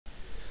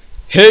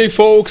Hey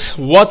folks,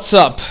 what's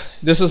up?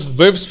 This is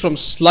Vivs from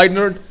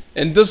slidenerd.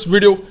 In this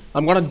video,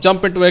 I'm gonna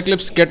jump into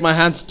Eclipse, get my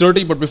hands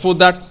dirty, but before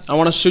that, I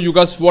wanna show you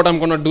guys what I'm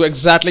gonna do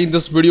exactly in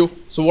this video.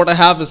 So what I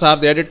have is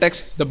the edit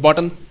text, the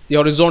button, the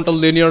horizontal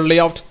linear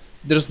layout.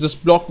 There's this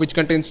block which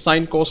contains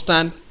sine, cos,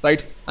 tan,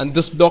 right? And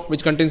this block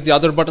which contains the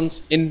other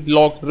buttons, in,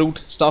 log,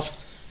 root, stuff.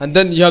 And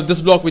then you have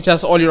this block which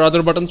has all your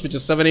other buttons, which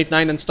is 7, 8,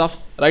 9 and stuff,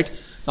 right?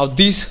 Now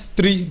these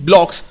three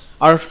blocks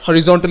are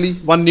horizontally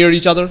one near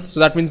each other, so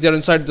that means they are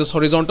inside this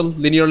horizontal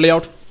linear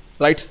layout,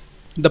 right?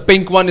 The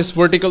pink one is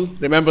vertical,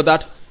 remember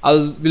that.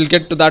 We'll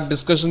get to that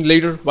discussion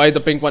later why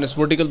the pink one is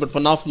vertical, but for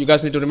now you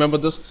guys need to remember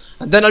this.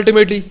 And then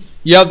ultimately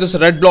you have this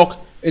red block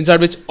inside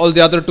which all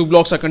the other two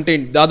blocks are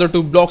contained. The other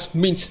two blocks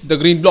means the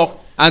green block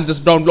and this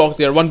brown block,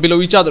 they are one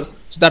below each other,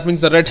 so that means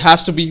the red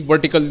has to be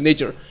vertical in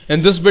nature.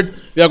 In this bit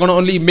we are going to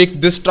only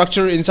make this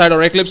structure inside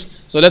our Eclipse,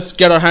 so let's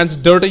get our hands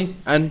dirty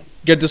and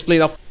get this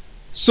plane up.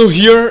 So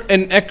here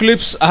in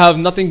Eclipse I have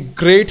nothing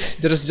great.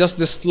 There is just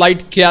this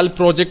slidecal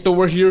project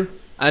over here,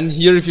 and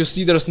here if you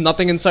see there is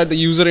nothing inside the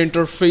user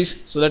interface.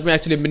 So let me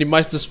actually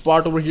minimize this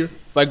part over here.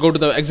 If I go to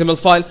the XML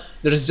file,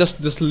 there is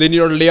just this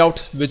linear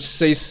layout which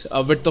says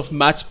width of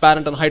match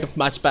parent and height of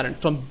match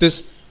parent. From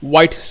this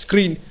white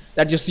screen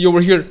that you see over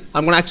here,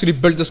 I'm gonna actually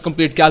build this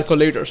complete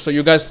calculator. So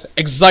you guys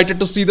excited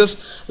to see this?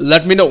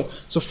 Let me know.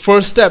 So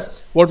first step,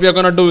 what we are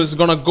gonna do is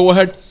gonna go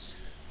ahead.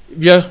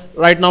 We are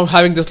right now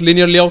having this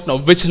linear layout. Now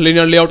which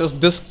linear layout is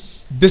this?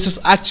 This is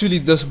actually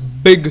this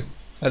big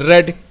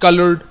red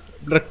colored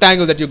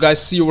rectangle that you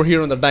guys see over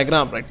here on the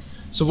diagram, right?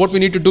 So what we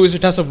need to do is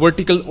it has a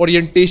vertical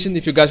orientation.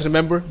 If you guys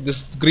remember,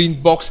 this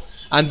green box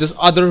and this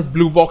other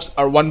blue box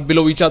are one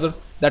below each other.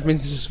 That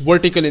means this is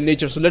vertical in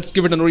nature. So let's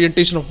give it an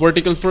orientation of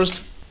vertical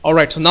first.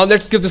 Alright, so now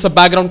let's give this a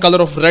background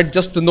color of red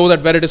just to know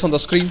that where it is on the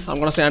screen. I'm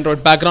gonna say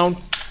Android background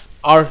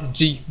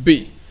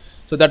RGB.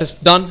 So that is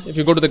done. If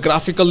you go to the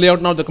graphical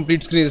layout now, the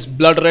complete screen is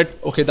blood red.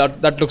 Okay,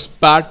 that looks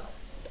bad.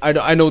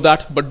 I know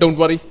that, but don't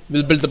worry,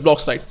 we'll build the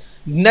blocks right.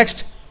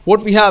 Next,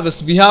 what we have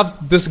is we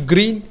have this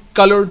green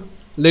colored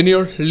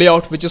linear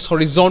layout which is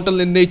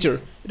horizontal in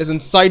nature. It is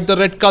inside the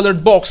red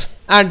colored box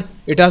and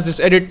it has this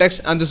edit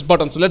text and this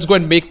button. So let's go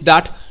and make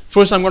that.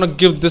 First I'm gonna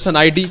give this an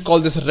ID, call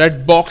this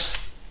red box.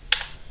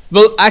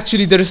 Well,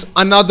 actually there is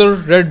another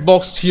red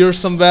box here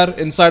somewhere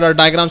inside our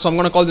diagram, so I'm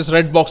gonna call this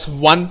red box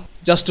 1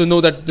 just to know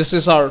that this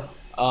is our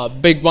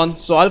big one.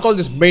 So I'll call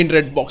this main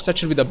red box. That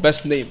should be the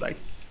best name, right?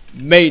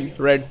 Main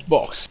red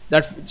box,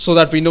 that so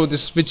that we know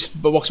this which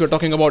box we're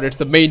talking about. It's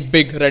the main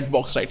big red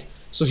box, right?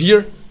 So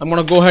here I'm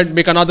gonna go ahead and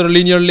make another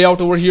linear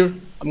layout over here.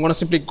 I'm gonna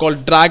simply call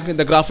drag in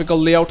the graphical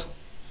layout.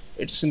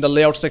 It's in the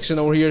layout section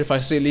over here. If I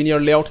say linear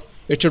layout,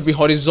 it should be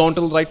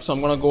horizontal, right? So I'm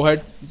gonna go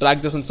ahead,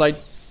 drag this inside.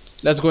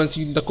 Let's go and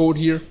see the code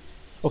here.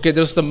 Okay,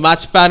 there's the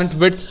match parent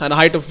width and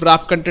height of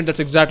wrap content. That's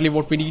exactly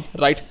what we need,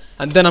 right?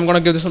 And then I'm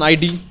gonna give this an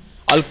ID.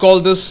 I'll call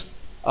this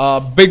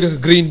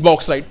big green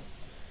box, right?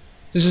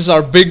 This is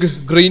our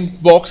big green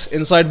box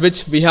inside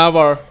which we have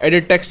our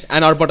edit text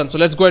and our button. So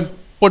let's go and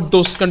put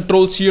those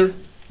controls here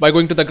by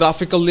going to the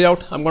graphical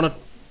layout. I'm gonna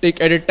take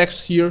edit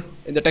text here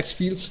in the text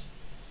fields,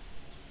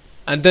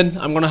 and then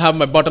I'm gonna have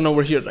my button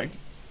over here, right?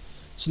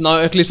 So now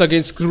Eclipse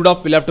again screwed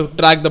up. We'll have to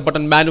drag the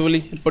button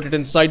manually and put it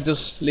inside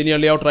this linear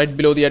layout right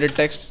below the edit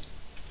text.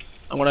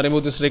 I'm gonna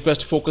remove this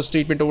request focus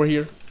statement over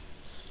here.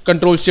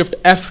 Control Shift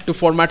F to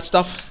format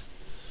stuff.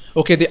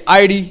 Okay, the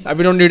ID,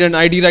 we don't need an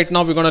ID right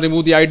now. We're gonna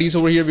remove the IDs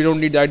over here. We don't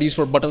need the IDs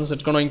for buttons.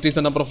 It's gonna increase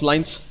the number of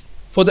lines.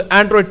 For the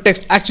Android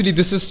text, actually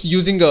this is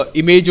using a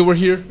image over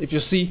here. If you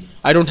see,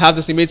 I don't have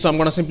this image, so I'm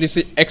gonna simply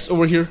say X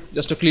over here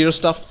just to clear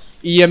stuff.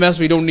 EMS,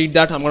 we don't need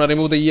that. I'm gonna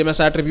remove the EMS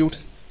attribute.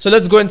 So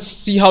let's go and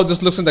see how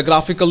this looks in the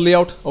graphical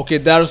layout. Okay,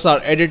 there's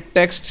our edit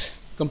text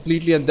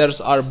completely, and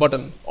there's our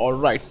button.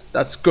 Alright,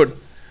 that's good.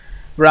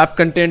 Wrap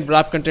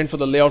content for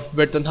the layout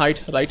width and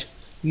height, right?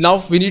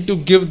 Now we need to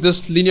give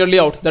this linear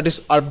layout, that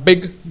is our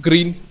big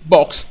green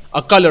box,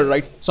 a color,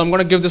 right? So I'm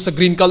gonna give this a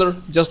green color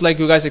just like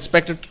you guys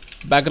expected.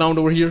 Background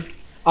over here,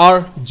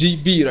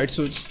 RGB, right?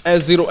 So it's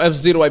S0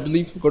 F0, I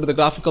believe. Go to the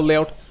graphical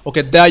layout.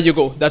 Okay, there you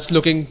go. That's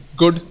looking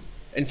good.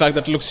 In fact,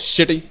 that looks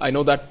shitty, I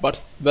know that,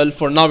 but well,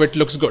 for now it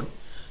looks good.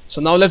 So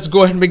now let's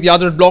go ahead and make the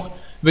other block,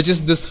 which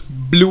is this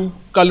blue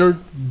colored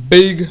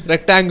big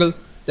rectangle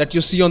that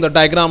you see on the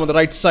diagram on the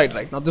right side.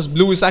 Right now this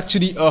blue is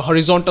actually a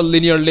horizontal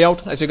linear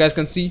layout. As you guys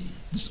can see,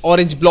 this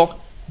orange block,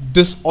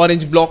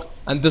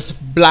 and this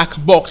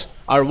black box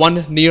are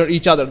one near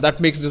each other. That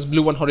makes this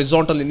blue one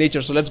horizontal in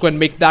nature. So let's go and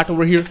make that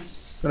over here.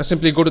 I'm gonna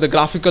simply go to the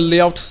graphical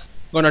layout.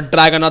 I'm gonna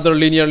drag another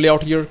linear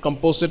layout here,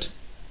 compose it.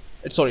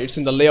 It's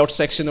in the layout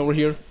section over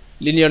here.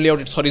 Linear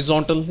layout, it's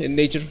horizontal in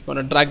nature. I'm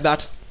gonna drag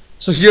that.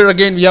 So here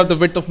again we have the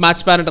width of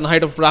match parent and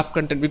height of wrap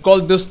content. We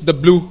call this the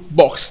blue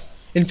box.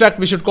 In fact,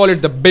 we should call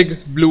it the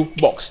big blue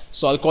box.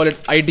 So I'll call it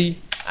ID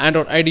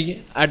and/or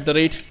ID at the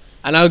rate,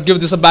 and I'll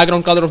give this a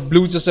background color of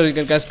blue just so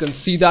you guys can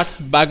see that.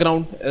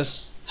 Background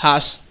is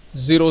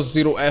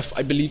 #00F,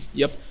 I believe.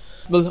 Yep.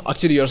 Well,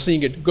 actually you're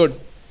seeing it.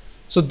 Good.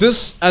 So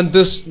this and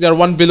this, they are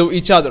one below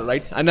each other,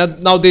 right?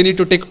 And now they need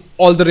to take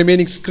all the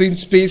remaining screen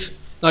space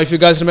Now if you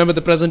guys remember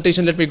the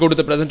presentation, let me go to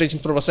the presentation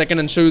for a second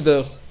and show you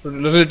the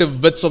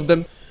relative widths of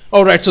them.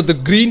 Alright, so the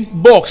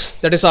green box,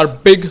 that is our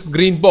big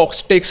green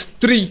box, takes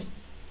 3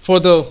 for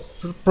the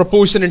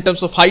proportion in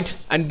terms of height,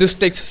 and this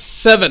takes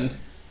 7.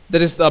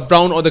 That is the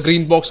brown or the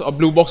green box or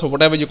blue box or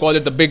whatever you call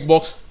it, the big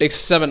box takes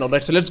 7.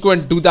 Alright, so let's go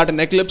and do that in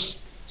Eclipse.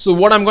 So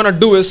what I'm gonna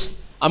do is,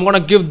 I'm gonna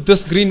give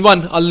this green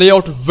one a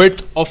layout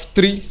width of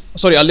 3,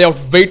 sorry, a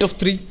layout weight of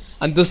 3,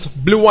 and this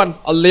blue one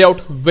a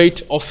layout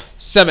weight of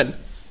 7.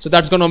 So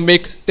that's gonna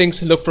make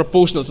things look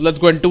proportional. So let's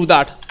go and do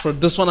that. For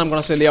this one, I'm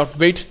gonna say layout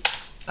weight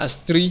as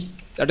 3.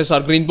 That is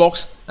our green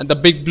box, and the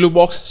big blue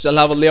box shall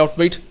have a layout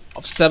weight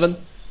of 7.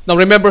 Now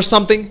remember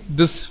something,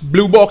 this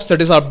blue box,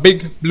 that is our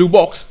big blue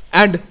box,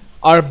 and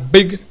our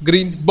big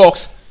green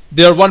box,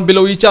 they are one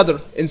below each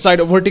other inside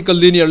a vertical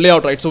linear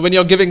layout, right? So when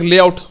you're giving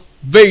layout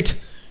weight,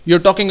 you're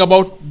talking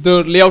about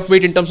the layout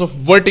weight in terms of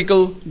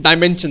vertical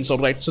dimensions,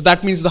 alright? So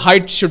that means the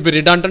height should be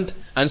redundant,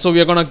 and so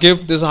we are gonna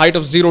give this a height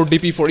of 0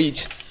 dp for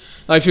each.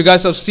 Now if you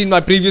guys have seen my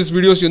previous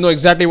videos, you know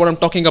exactly what I'm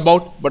talking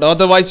about, but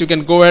otherwise you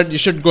can go ahead, you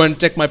should go and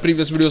check my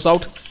previous videos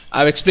out.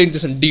 I've explained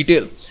this in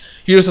detail.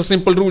 Here's a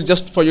simple rule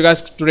just for you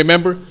guys to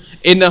remember.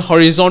 In a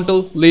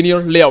horizontal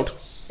linear layout,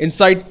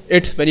 inside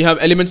it, when you have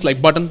elements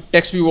like button,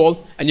 text view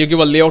all, and you give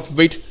a layout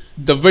weight,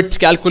 the width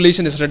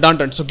calculation is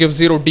redundant, so give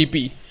 0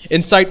 dp.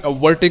 Inside a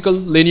vertical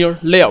linear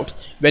layout,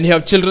 when you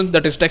have children,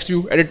 that is text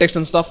view, edit text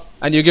and stuff,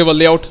 and you give a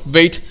layout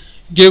weight,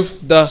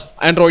 give the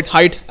Android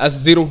height as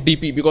 0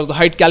 dp, because the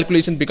height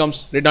calculation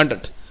becomes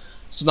redundant.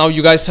 So now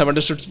you guys have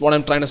understood what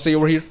I'm trying to say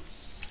over here.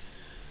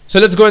 So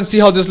let's go and see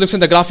how this looks in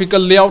the graphical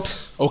layout.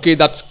 Okay,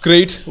 that's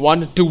great.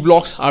 1, 2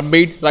 blocks are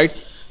made, right?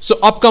 So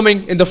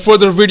upcoming in the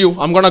further video,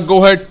 I'm gonna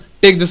go ahead,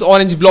 take this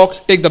orange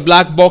block, take the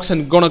black box,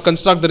 and gonna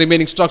construct the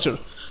remaining structure.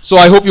 So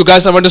I hope you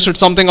guys have understood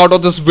something out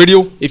of this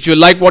video. If you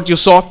like what you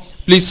saw,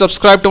 please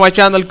subscribe to my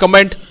channel,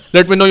 comment,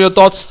 let me know your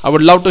thoughts. I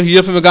would love to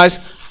hear from you guys.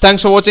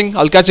 Thanks for watching.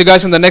 I'll catch you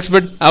guys in the next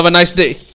vid. Have a nice day.